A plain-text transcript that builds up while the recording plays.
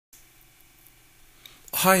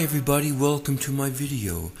Hi everybody, welcome to my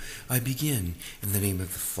video. I begin in the name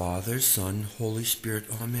of the Father, Son, Holy Spirit,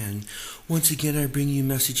 Amen. Once again I bring you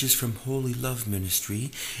messages from Holy Love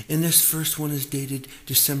Ministry, and this first one is dated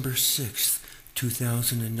December 6th,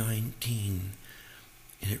 2019.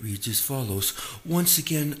 And it reads as follows: Once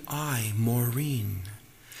again I, Maureen,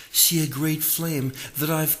 see a great flame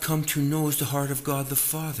that I've come to know is the heart of God the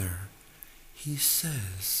Father. He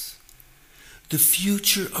says, the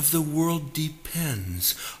future of the world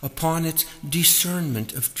depends upon its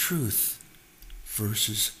discernment of truth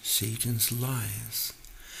versus Satan's lies.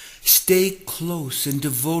 Stay close and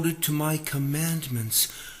devoted to my commandments.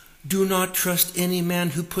 Do not trust any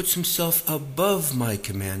man who puts himself above my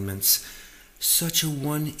commandments. Such a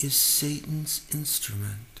one is Satan's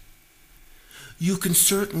instrument. You can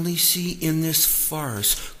certainly see in this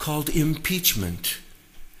farce called impeachment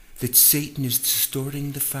that Satan is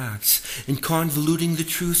distorting the facts and convoluting the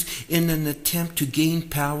truth in an attempt to gain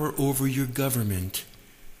power over your government.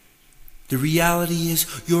 The reality is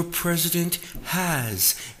your president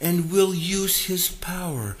has and will use his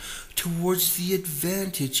power towards the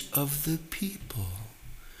advantage of the people.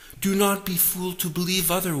 Do not be fooled to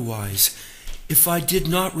believe otherwise. If I did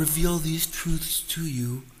not reveal these truths to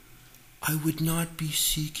you, I would not be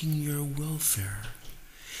seeking your welfare.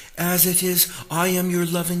 As it is, I am your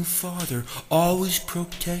loving Father, always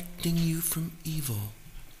protecting you from evil.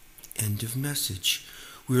 End of message.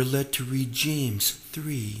 We are led to read James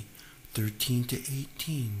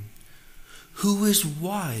 3:13-18. Who is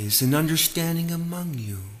wise and understanding among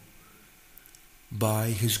you? By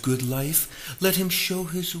his good life, let him show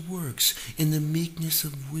his works in the meekness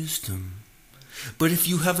of wisdom. But if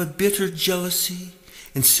you have a bitter jealousy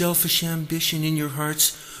and selfish ambition in your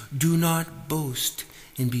hearts, do not boast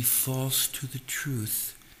and be false to the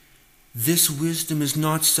truth. This wisdom is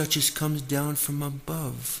not such as comes down from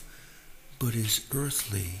above, but is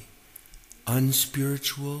earthly,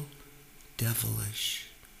 unspiritual, devilish.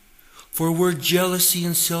 For where jealousy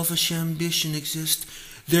and selfish ambition exist,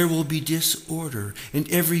 there will be disorder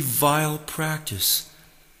and every vile practice.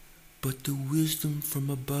 But the wisdom from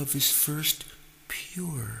above is first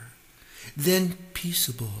pure, then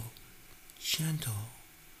peaceable, gentle,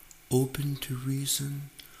 open to reason,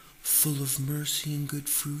 full of mercy and good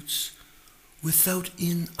fruits, without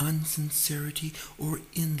unsincerity or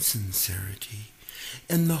insincerity.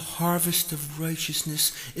 And the harvest of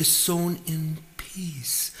righteousness is sown in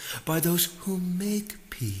peace by those who make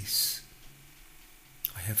peace.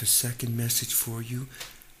 I have a second message for you,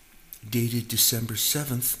 dated December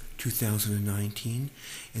 7th, 2019,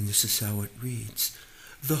 and this is how it reads.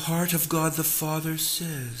 The heart of God the Father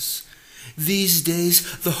says, these days,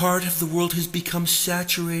 the heart of the world has become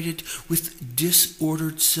saturated with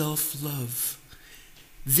disordered self-love.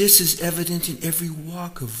 This is evident in every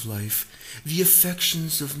walk of life. The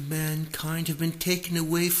affections of mankind have been taken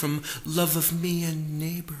away from love of me and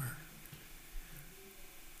neighbor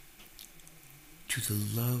to the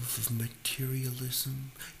love of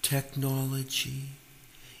materialism, technology,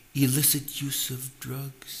 illicit use of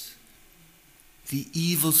drugs, the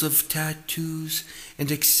evils of tattoos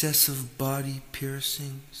and excessive body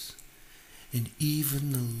piercings, and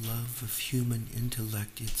even the love of human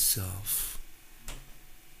intellect itself.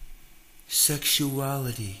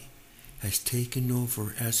 Sexuality has taken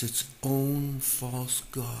over as its own false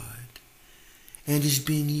god and is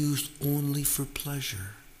being used only for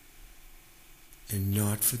pleasure and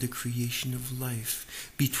not for the creation of life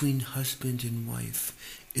between husband and wife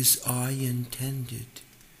as I intended.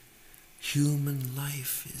 Human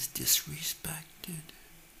life is disrespected.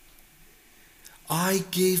 I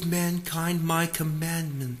gave mankind my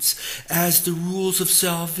commandments as the rules of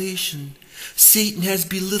salvation. Satan has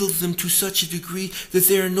belittled them to such a degree that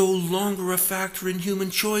they are no longer a factor in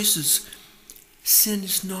human choices. Sin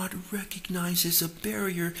is not recognized as a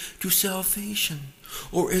barrier to salvation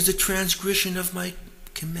or as a transgression of my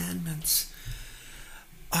commandments.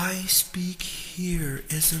 I speak here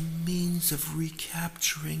as a means of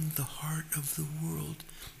recapturing the heart of the world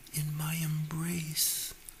in my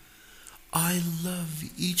embrace. I love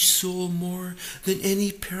each soul more than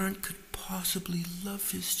any parent could possibly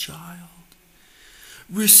love his child.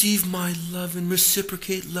 Receive my love and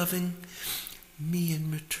reciprocate loving me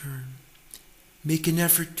in return. Make an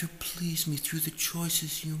effort to please me through the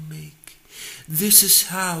choices you make. This is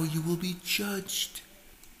how you will be judged.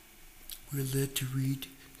 We're led to read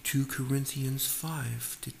 2 Corinthians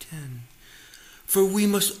 5-10. For we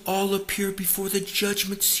must all appear before the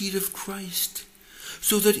judgment seat of Christ,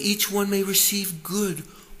 so that each one may receive good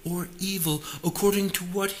or evil according to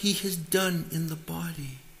what he has done in the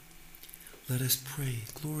body. Let us pray.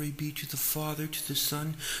 Glory be to the Father, to the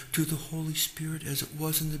Son, to the Holy Spirit, as it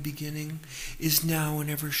was in the beginning, is now, and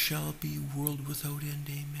ever shall be, world without end.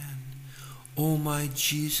 Amen. O my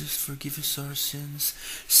Jesus, forgive us our sins,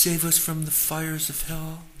 save us from the fires of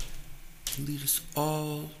hell, and lead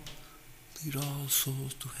all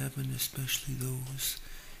souls to heaven, especially those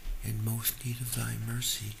in most need of thy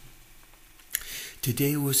mercy.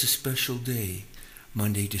 Today was a special day,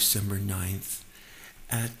 Monday, December 9th,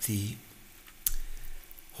 at the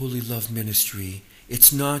Holy Love Ministry.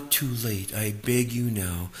 It's not too late. I beg you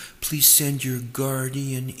now, please send your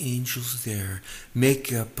guardian angels there.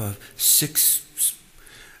 Make up a 6-word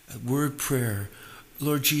prayer.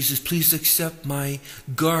 Lord Jesus, please accept my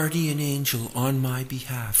guardian angel on my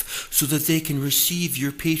behalf so that they can receive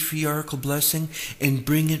your patriarchal blessing and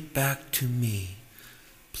bring it back to me.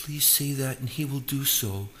 Please say that, and he will do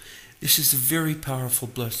so. This is a very powerful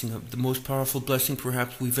blessing, the most powerful blessing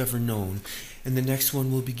perhaps we've ever known. And the next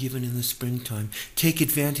one will be given in the springtime. Take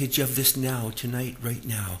advantage of this now, tonight, right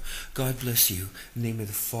now. God bless you. In the name of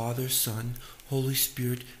the Father, Son, Holy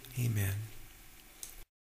Spirit, amen.